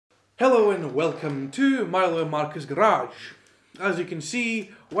Hello and welcome to Milo and Marcus Garage. As you can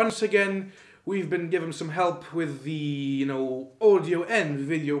see, once again, we've been given some help with the, audio and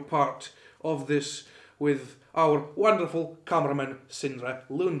video part of this with our wonderful cameraman Sindre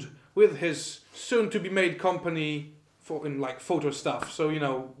Lund, with his soon-to-be-made company in photo stuff.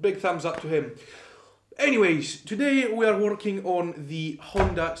 So, big thumbs up to him. Anyways, today we are working on the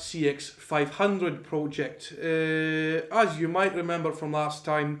Honda CX500 project. As you might remember from last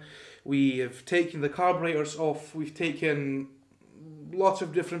time, we have taken the carburetors off, we've taken lots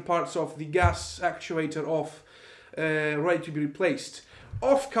of different parts of the gas actuator off, ready to be replaced.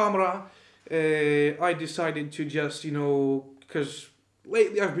 Off camera, I decided to just, because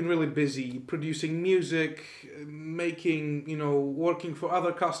lately I've been really busy producing music, making, working for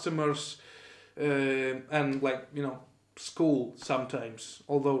other customers, and school sometimes,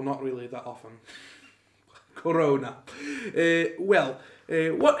 although not really that often. Corona.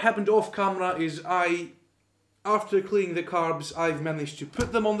 What happened off camera is after cleaning the carbs, I've managed to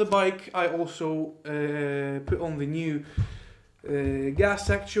put them on the bike. I also put on the new gas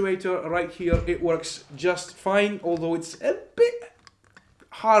actuator right here. It works just fine, although it's a bit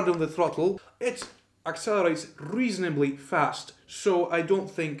hard on the throttle. It accelerates reasonably fast, so I don't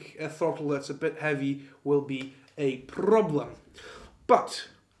think a throttle that's a bit heavy will be a problem. But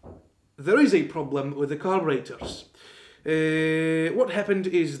there is a problem with the carburetors. What happened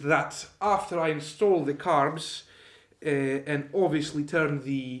is that after I installed the carbs and obviously turned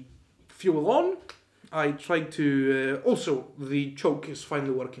the fuel on, I tried to... also, the choke is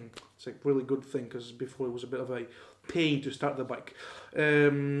finally working. It's a really good thing, because before it was a bit of a pain to start the bike.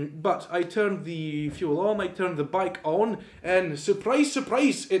 But I turned the fuel on, I turned the bike on, and surprise,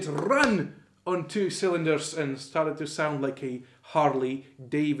 surprise, it ran on 2 cylinders and started to sound like a Harley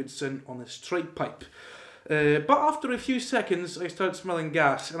Davidson on a straight pipe. But after a few seconds, I started smelling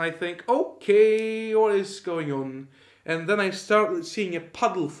gas, and I think, okay, what is going on? And then I started seeing a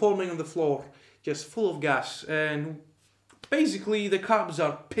puddle forming on the floor, just full of gas, and basically the carbs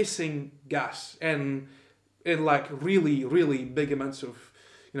are pissing gas, and in really, really big amounts of,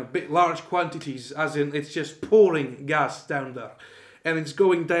 large quantities, as in it's just pouring gas down there. And it's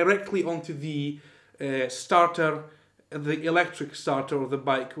going directly onto the starter, the electric starter of the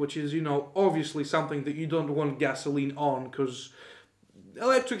bike, which is, obviously something that you don't want gasoline on, because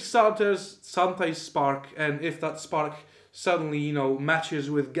electric starters sometimes spark, and if that spark suddenly,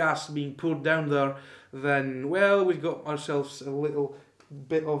 matches with gas being poured down there, then, well, we've got ourselves a little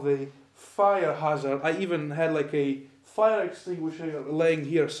bit of a fire hazard. I even had a fire extinguisher laying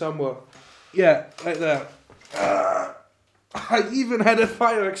here somewhere. Yeah, right there. I even had a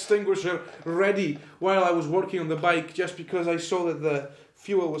fire extinguisher ready while I was working on the bike, just because I saw that the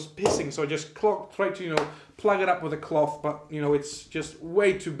fuel was pissing, so I just tried to, plug it up with a cloth, but, it's just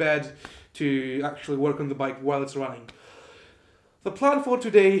way too bad to actually work on the bike while it's running. The plan for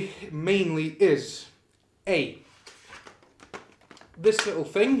today mainly is A, this little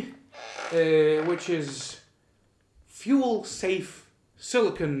thing, which is fuel-safe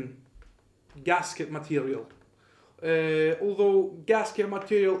silicone gasket material. Although gasket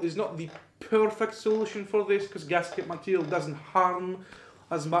material is not the perfect solution for this, because gasket material doesn't harm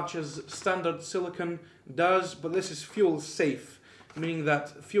as much as standard silicone does, but this is fuel safe, meaning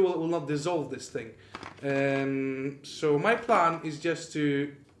that fuel will not dissolve this thing. So my plan is just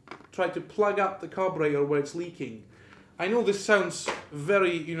to try to plug up the carburetor where it's leaking. I know this sounds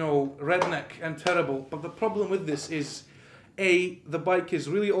very, redneck and terrible, but the problem with this is, A, the bike is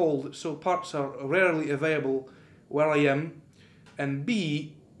really old, so parts are rarely available where I am, and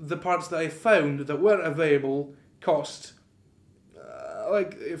B, the parts that I found that were available cost,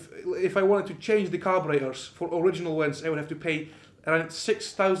 if I wanted to change the carburetors for original ones, I would have to pay around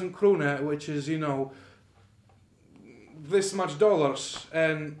 6,000 krona, which is, this much dollars,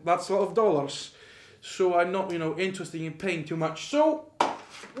 and that's a lot of dollars, so I'm not, interested in paying too much, so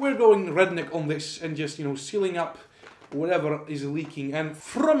we're going redneck on this and just, sealing up whatever is leaking. And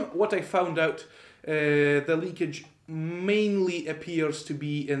from what I found out, the leakage mainly appears to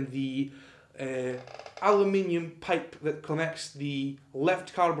be in the aluminium pipe that connects the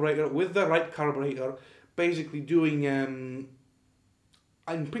left carburetor with the right carburetor, basically doing,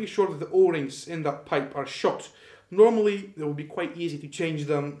 I'm pretty sure that the O-rings in that pipe are shot. Normally, it would be quite easy to change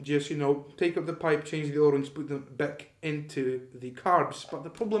them, just, take up the pipe, change the O-rings, put them back into the carbs. But the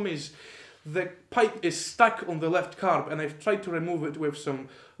problem is, the pipe is stuck on the left carb, and I've tried to remove it with some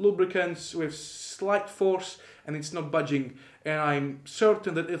lubricants, with slight force, and it's not budging. And I'm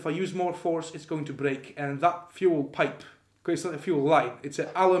certain that if I use more force, it's going to break. And that fuel pipe, because it's not a fuel line, it's an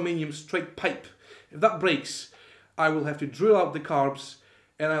aluminium straight pipe. If that breaks, I will have to drill out the carbs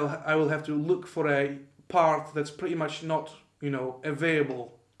and I will have to look for a part that's pretty much not, you know,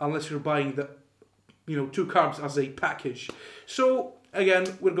 available unless you're buying the, you know, 2 carbs as a package. So again,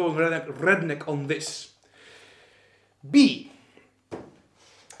 we're going redneck on this. B,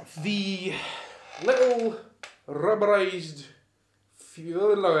 the little rubberized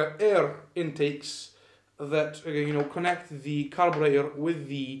air intakes that you know, connect the carburetor with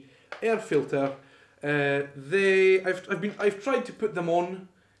the air filter. I've tried to put them on,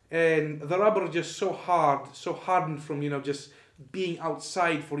 and the rubber is just so hard, so hardened from, you know, just being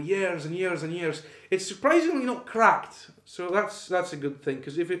outside for years and years and years. It's surprisingly not cracked, so that's a good thing,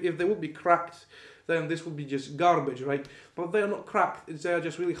 because if they would be cracked, then this would be just garbage, right? But they're not cracked, they're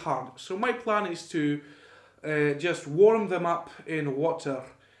just really hard. So my plan is to just warm them up in water,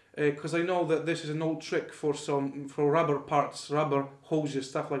 because I know that this is an old trick for rubber parts, rubber hoses,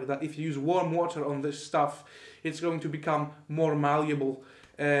 stuff like that. If you use warm water on this stuff, it's going to become more malleable,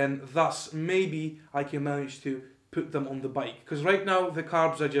 and thus maybe I can manage to put them on the bike. Because right now the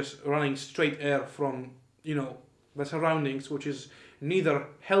carbs are just running straight air from, you know, the surroundings, which is neither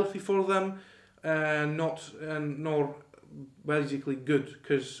healthy for them nor basically good,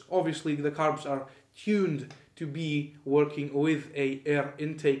 because obviously the carbs are tuned to be working with a air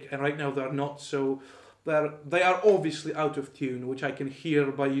intake, and right now they're not, so they are obviously out of tune, which I can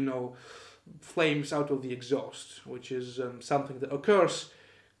hear by, you know, flames out of the exhaust, which is something that occurs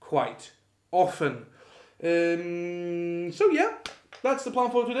quite often. So yeah, that's the plan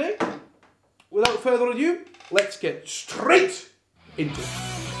for today. Without further ado, let's get straight into it.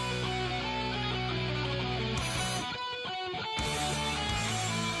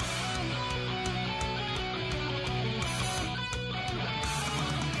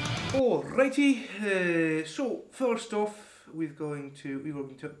 Alrighty, so first off, we are going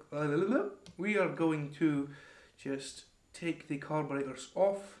to just take the carburetors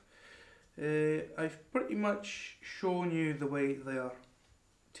off. I've pretty much shown you the way they are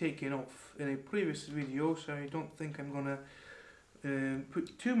taken off in a previous video, so I don't think I'm gonna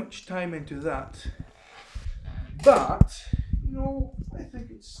put too much time into that. But you know, I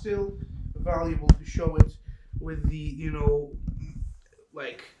think it's still valuable to show it with the, you know,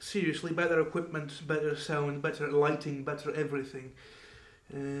 like seriously better equipment, better sound, better lighting, better everything.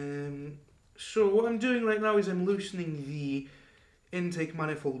 So what I'm doing right now is I'm loosening the intake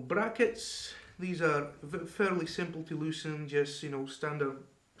manifold brackets. These are fairly simple to loosen, just, you know, standard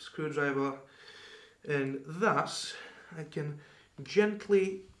screwdriver, and thus I can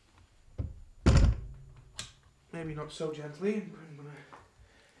gently, maybe not so gently, I'm gonna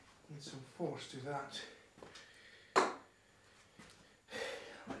need some force to that.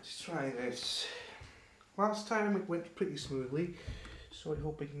 Let's try this. Last time it went pretty smoothly, so I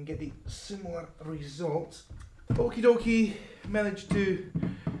hope I can get a similar result. Okie dokie, managed to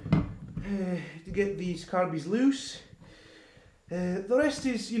get these carbies loose. The rest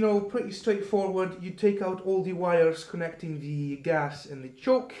is, you know, pretty straightforward. You take out all the wires connecting the gas and the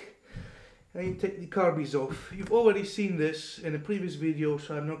choke, and you take the carbies off. You've already seen this in a previous video,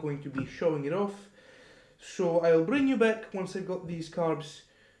 so I'm not going to be showing it off. So I'll bring you back once I've got these carbs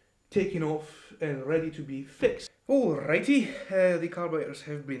taken off and ready to be fixed. Alrighty, the carburetors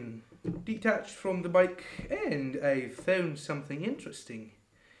have been detached from the bike, and I've found something interesting.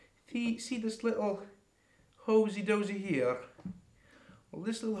 See this little hosey dozy here? Well,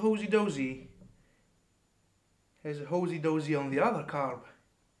 this little hosey dozy has a hosey dozy on the other carb,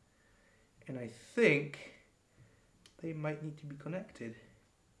 and I think they might need to be connected.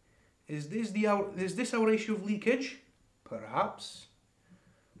 Is this our ratio of leakage? Perhaps.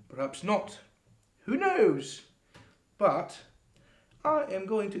 Perhaps not. Who knows? But I am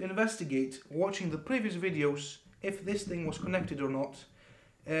going to investigate, watching the previous videos, if this thing was connected or not.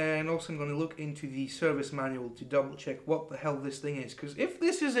 And also I'm going to look into the service manual to double check what the hell this thing is. Because if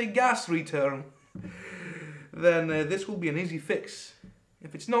this is a gas return, then this will be an easy fix.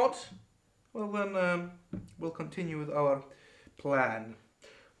 If it's not, well then we'll continue with our plan.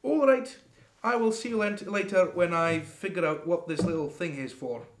 Alright, I will see you later when I figure out what this little thing is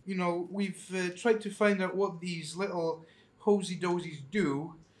for. You know, we've tried to find out what these little hosey dozies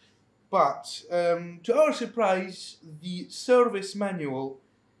do, but to our surprise, the service manual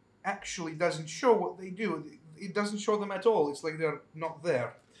actually doesn't show what they do. It doesn't show them at all. It's like they're not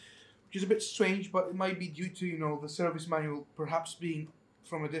there, which is a bit strange, but it might be due to, you know, the service manual perhaps being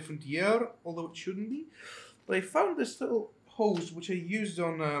from a different year, although it shouldn't be. But I found this little hose which I used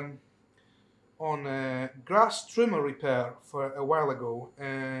on grass trimmer repair for a while ago,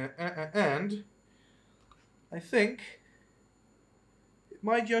 and I think it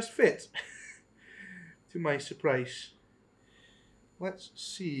might just fit, to my surprise. Let's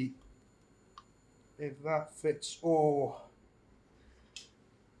see if that fits. Oh,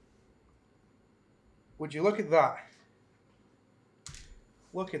 would you look at that?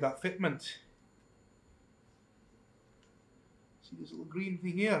 Look at that fitment. See this little green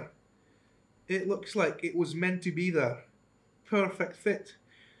thing here? It looks like it was meant to be there. Perfect fit.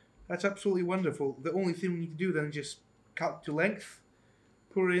 That's absolutely wonderful. The only thing we need to do then is just cut to length,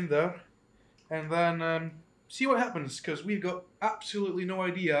 put it in there, and then see what happens, because we've got absolutely no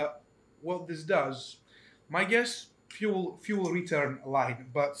idea what this does. My guess, fuel return line,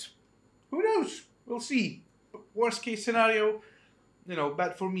 but who knows? We'll see. Worst case scenario, you know,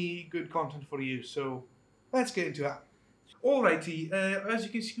 bad for me, good content for you. So let's get into that. Alrighty, as you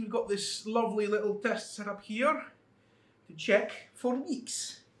can see, we've got this lovely little test set up here to check for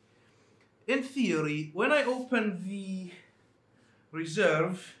leaks. In theory, when I open the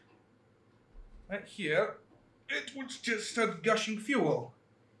reserve right here, it would just start gushing fuel.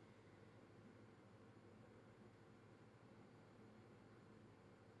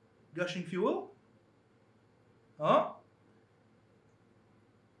 Gushing fuel? Huh?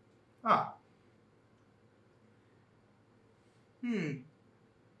 Ah.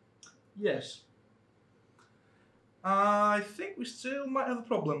 Yes. I think we still might have a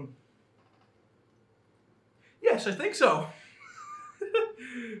problem. Yes, I think so.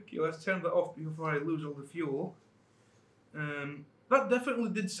 Okay, let's turn that off before I lose all the fuel. That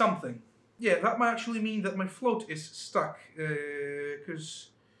definitely did something. Yeah, that might actually mean that my float is stuck, because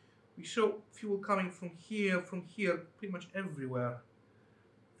we saw fuel coming from here, pretty much everywhere.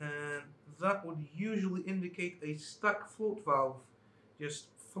 And that would usually indicate a stuck float valve, just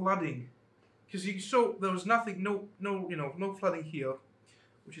flooding. Because you saw there was nothing, no flooding here,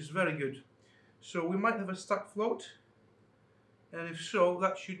 which is very good. So we might have a stuck float, and if so,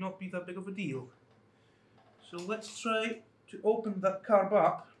 that should not be that big of a deal. So let's try to open that carb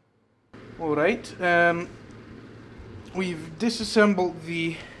up. Alright, we've disassembled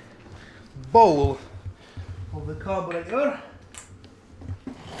the bowl of the carburetor.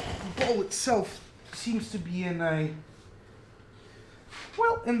 The bowl itself seems to be in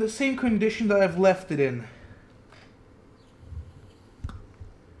in the same condition that I've left it in.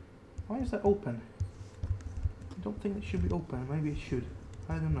 Why is that open? I don't think it should be open. Maybe it should.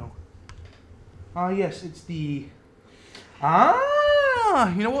 I don't know. Ah, yes, it's the...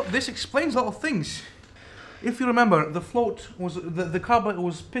 Ah! You know what? This explains a lot of things. If you remember, the float was... The carburetor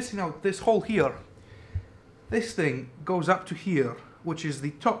was pissing out this hole here. This thing goes up to here, which is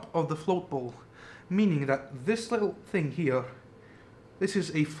the top of the float bowl. Meaning that this little thing here, this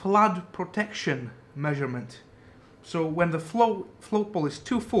is a flood protection measurement. So when the float bowl is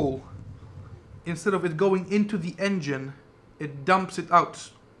too full, instead of it going into the engine, it dumps it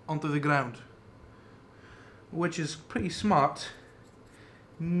out onto the ground. Which is pretty smart.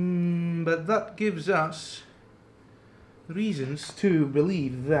 But that gives us reasons to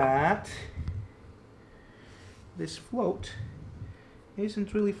believe that this float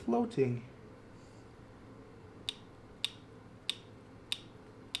isn't really floating.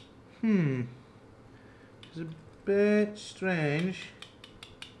 It's a bit strange.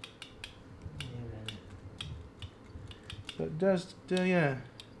 But it does, yeah.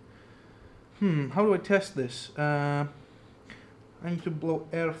 How do I test this? I need to blow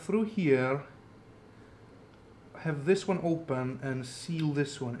air through here, have this one open, and seal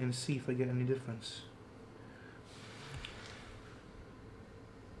this one, and see if I get any difference.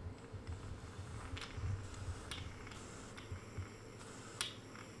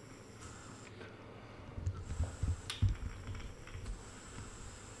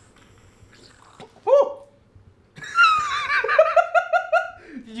 Oh!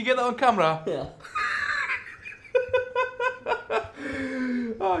 Did you get that on camera? Yeah.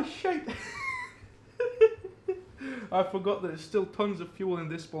 Oh shit! I forgot that there's still tons of fuel in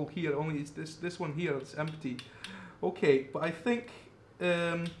this bowl here. Only it's this one here that's empty. Okay, but I think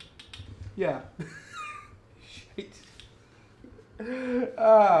yeah. Shit.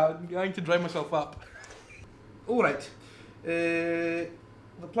 I'm going to dry myself up. All right. The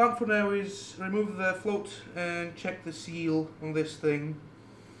plan for now is remove the float and check the seal on this thing.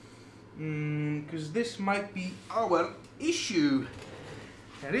 Because this might be our issue.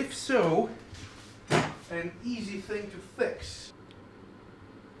 And if so, an easy thing to fix.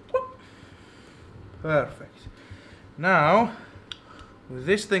 Perfect. Now, with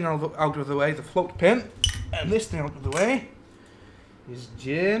this thing out of the way, the float pin, and this thing out of the way, is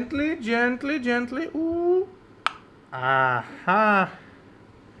gently, ooh, aha.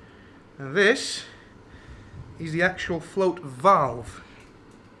 And this is the actual float valve.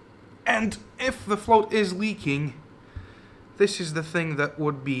 And if the float is leaking, this is the thing that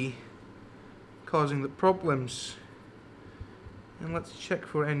would be causing the problems. And let's check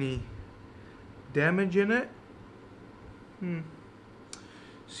for any damage in it.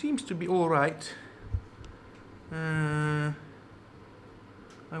 Seems to be alright. I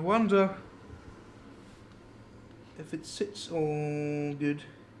wonder if it sits all good.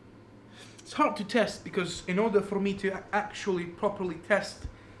 It's hard to test because in order for me to actually properly test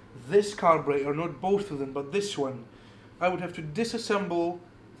this carburetor, not both of them, but this one, I would have to disassemble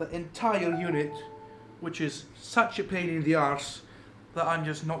the entire unit, which is such a pain in the arse that I'm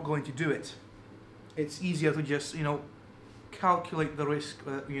just not going to do it. It's easier to just, you know, calculate the risk,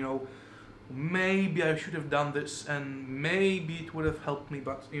 you know, maybe I should have done this and maybe it would have helped me,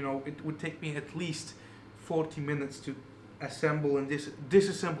 but, you know, it would take me at least 40 minutes to assemble and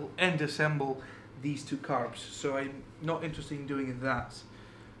disassemble and assemble these two carbs, so I'm not interested in doing that.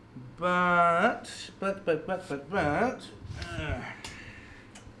 But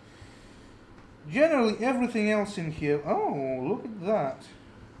generally everything else in here, oh, look at that.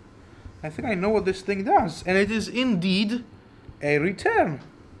 I think I know what this thing does, and it is indeed a return.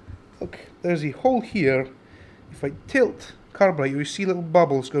 Look, there's a hole here. If I tilt carburetor, you see little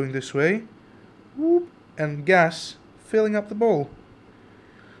bubbles going this way, whoop, and gas filling up the bowl.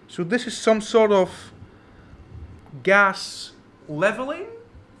 So this is some sort of gas leveling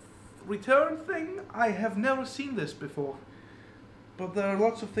return thing. I have never seen this before, but there are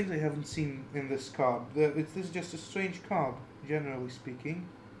lots of things I haven't seen in this carb. This is just a strange carb, generally speaking.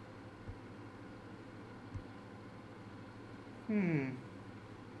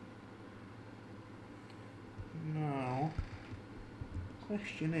 Now,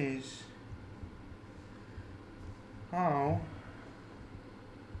 question is, how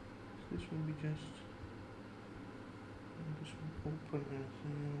this will be just open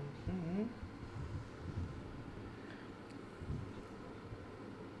and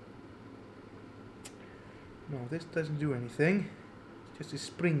no, this doesn't do anything. It's just a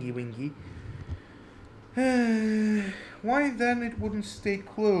springy wingy. Why then it wouldn't stay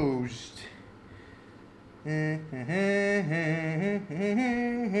closed? This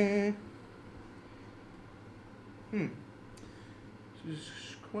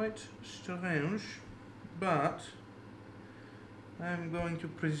is quite strange, but I'm going to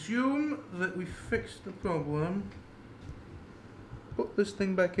presume that we fixed the problem. Put this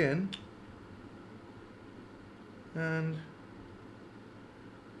thing back in and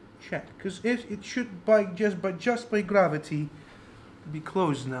check, because it should just by gravity be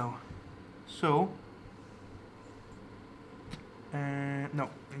closed now. So no,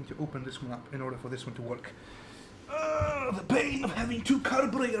 I need to open this one up in order for this one to work. The pain of having two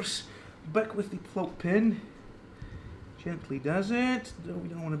carburetors. Back with the float pin. Gently does it. We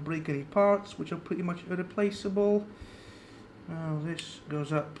don't want to break any parts, which are pretty much irreplaceable. Now this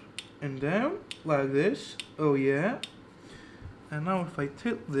goes up and down like this. Oh yeah. And now if I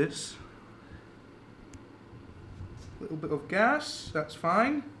tilt this, a little bit of gas, that's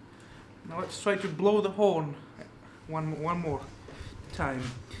fine. Now let's try to blow the horn one more time.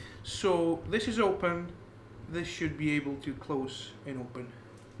 So this is open, this should be able to close and open.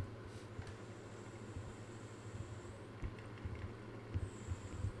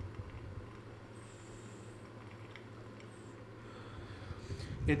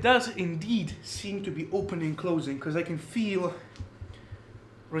 It does indeed seem to be opening and closing, because I can feel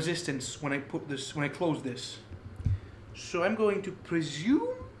resistance when I close this. So I'm going to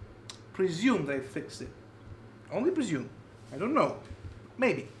presume they fixed it. Only presume. I don't know.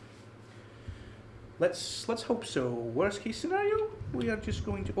 Maybe. Let's hope so. Worst case scenario, we are just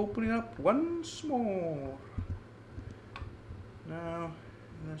going to open it up once more. Now,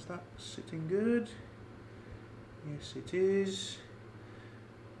 is that sitting good? Yes, it is.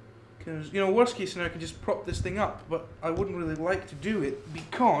 Because, you know, worst case scenario, I can just prop this thing up, but I wouldn't really like to do it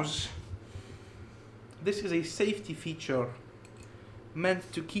because this is a safety feature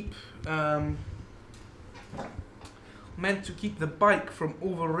meant to keep the bike from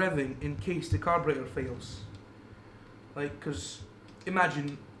over revving in case the carburetor fails. Like, because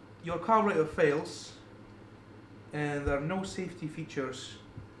imagine your carburetor fails and there are no safety features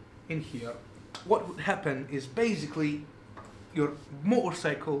in here. What would happen is basically your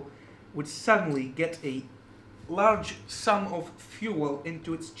motorcycle would suddenly get a large sum of fuel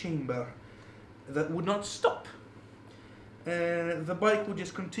into its chamber that would not stop. The bike would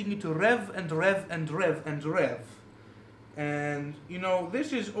just continue to rev and rev and rev and rev. And, you know,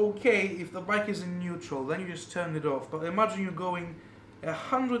 this is okay if the bike is in neutral, then you just turn it off. But imagine you're going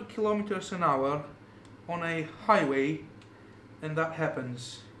 100 kilometers an hour on a highway and that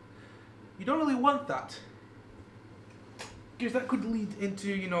happens. You don't really want that. because that could lead into,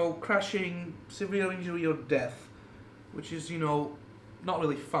 you know, crashing, severe injury or death, which is, you know, not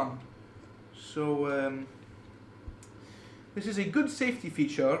really fun. So this is a good safety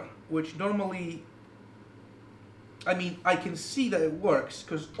feature, which normally, I mean, I can see that it works,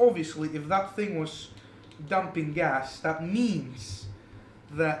 because obviously if that thing was dumping gas, that means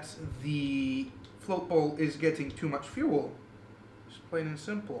that the float ball is getting too much fuel. It's plain and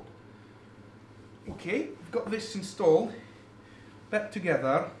simple. Okay, we've got this installed back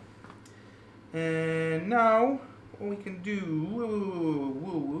together, and now what we can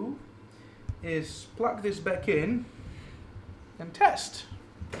do is plug this back in and test.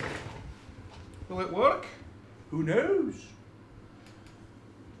 Will it work? Who knows?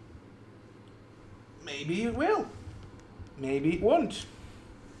 Maybe it will. Maybe it won't.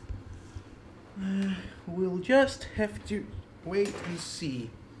 We'll just have to wait and see.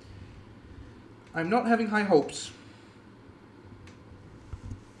 I'm not having high hopes,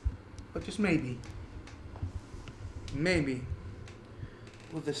 but just maybe,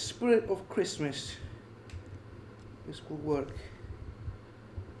 with the spirit of Christmas, this will work.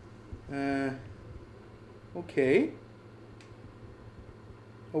 Okay.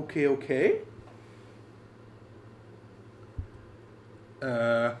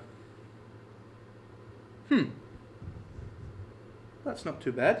 That's not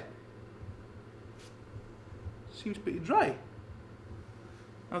too bad. Seems pretty dry.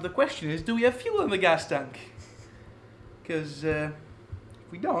 Now the question is, do we have fuel in the gas tank? Because if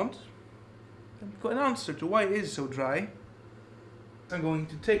we don't, then we've got an answer to why it is so dry. I'm going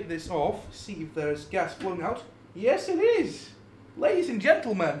to take this off, see if there's gas flowing out. Yes, it is! Ladies and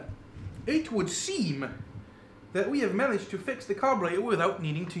gentlemen, it would seem that we have managed to fix the carburetor without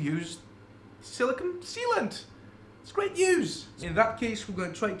needing to use silicone sealant. It's great news! In that case, we're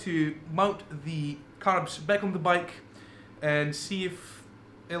going to try to mount the carbs back on the bike and see if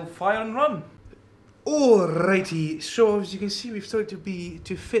it'll fire and run. Alrighty, so as you can see, we've started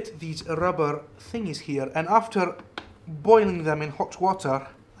to fit these rubber thingies here, and after boiling them in hot water,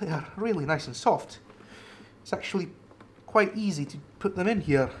 they are really nice and soft. It's actually quite easy to put them in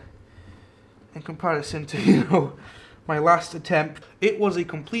here in comparison to, you know, my last attempt. It was a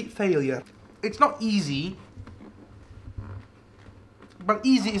complete failure. It's not easy, but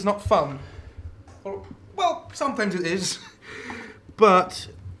easy is not fun. Or, well, sometimes it is, but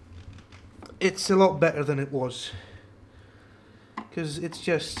it's a lot better than it was, because it's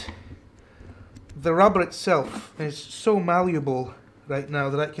just, the rubber itself is so malleable right now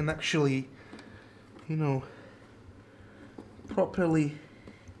that I can actually, you know, properly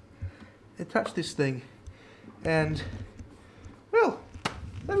attach this thing, and, well,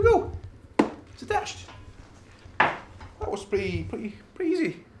 there we go, it's attached. That was pretty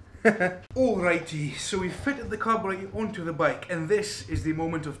easy. Alrighty, so we fitted the carburetor onto the bike, and this is the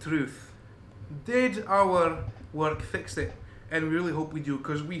moment of truth. Did our work fix it? And we really hope we do,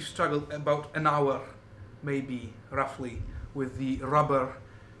 because we've struggled about an hour, maybe, roughly, with the rubber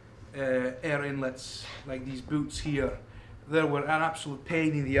air inlets, like these boots here. They were an absolute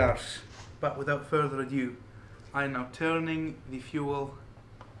pain in the arse. But without further ado, I am now turning the fuel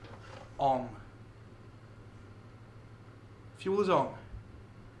on. Fuel is on.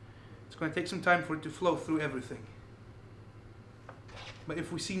 It's going to take some time for it to flow through everything. But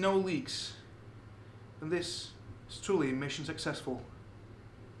if we see no leaks, then this is truly mission successful.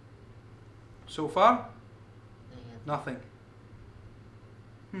 So far, nothing.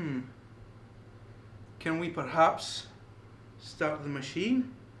 Can we perhaps start the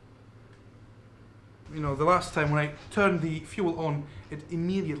machine? You know, the last time when I turned the fuel on, it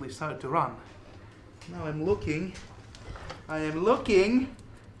immediately started to run. Now I'm looking,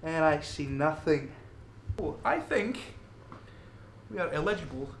 and I see nothing. Oh, I think we are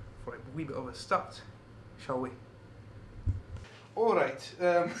eligible for a wee bit of a start, shall we? Alright,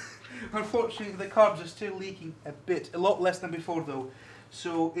 unfortunately the carbs are still leaking a bit, a lot less than before though.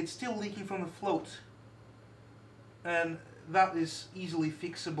 So it's still leaking from the float, and that is easily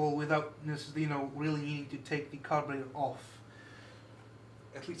fixable without necessarily, you know, really needing to take the carburetor off.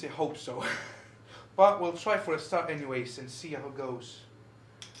 At least I hope so. But we'll try for a start anyways and see how it goes.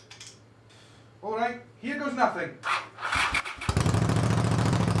 Alright, here goes nothing.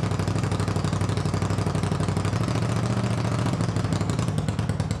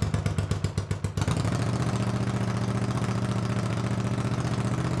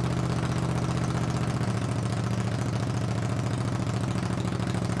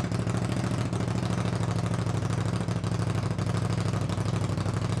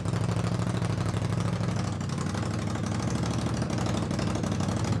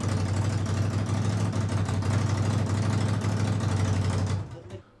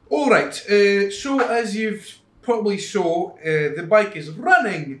 Alright, so as you've probably saw, the bike is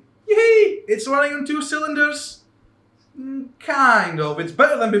running. Yay! It's running on 2 cylinders. Kind of. It's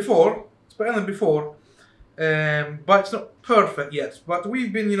better than before. It's better than before. But it's not perfect yet. But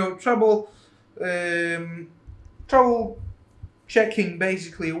we've been, you know, trouble checking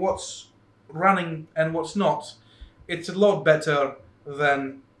basically what's running and what's not. It's a lot better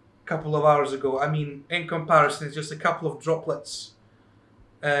than a couple of hours ago. I mean, in comparison, it's just a couple of droplets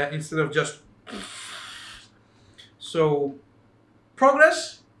instead of just. So,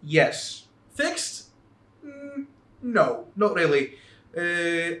 progress? Yes. Fixed? No, not really.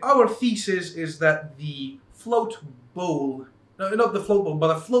 Our thesis is that the float bowl, no, not the float bowl, but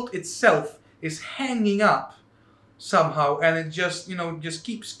the float itself is hanging up somehow, and it just, you know, just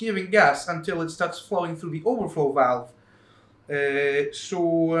keeps giving gas until it starts flowing through the overflow valve.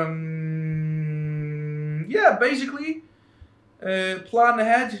 Yeah, basically, plan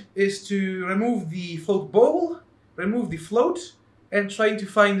ahead is to remove the float bowl, remove the float, and trying to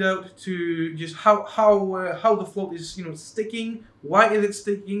find out to just how the float is, you know, sticking. Why is it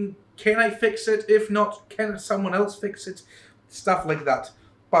sticking? Can I fix it? If not, can someone else fix it? Stuff like that.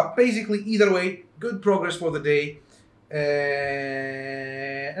 But basically, either way, good progress for the day.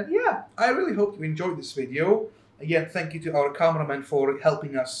 And yeah, I really hope you enjoyed this video. Again, thank you to our cameraman for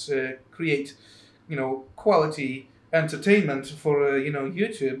helping us create, you know, quality entertainment for you know,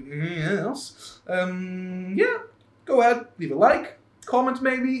 YouTube. Yes. Yeah, go ahead, leave a like, comment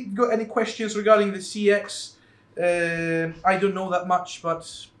maybe. Got any questions regarding the CX? I don't know that much,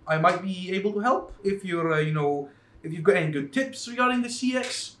 but I might be able to help if you're you know, if you've got any good tips regarding the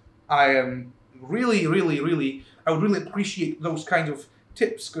CX. I am really I would really appreciate those kind of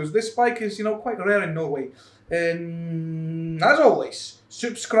tips, because this bike is, you know, quite rare in Norway. And as always,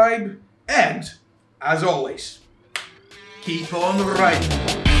 subscribe, and as always, keep on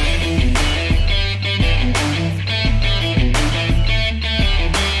riding.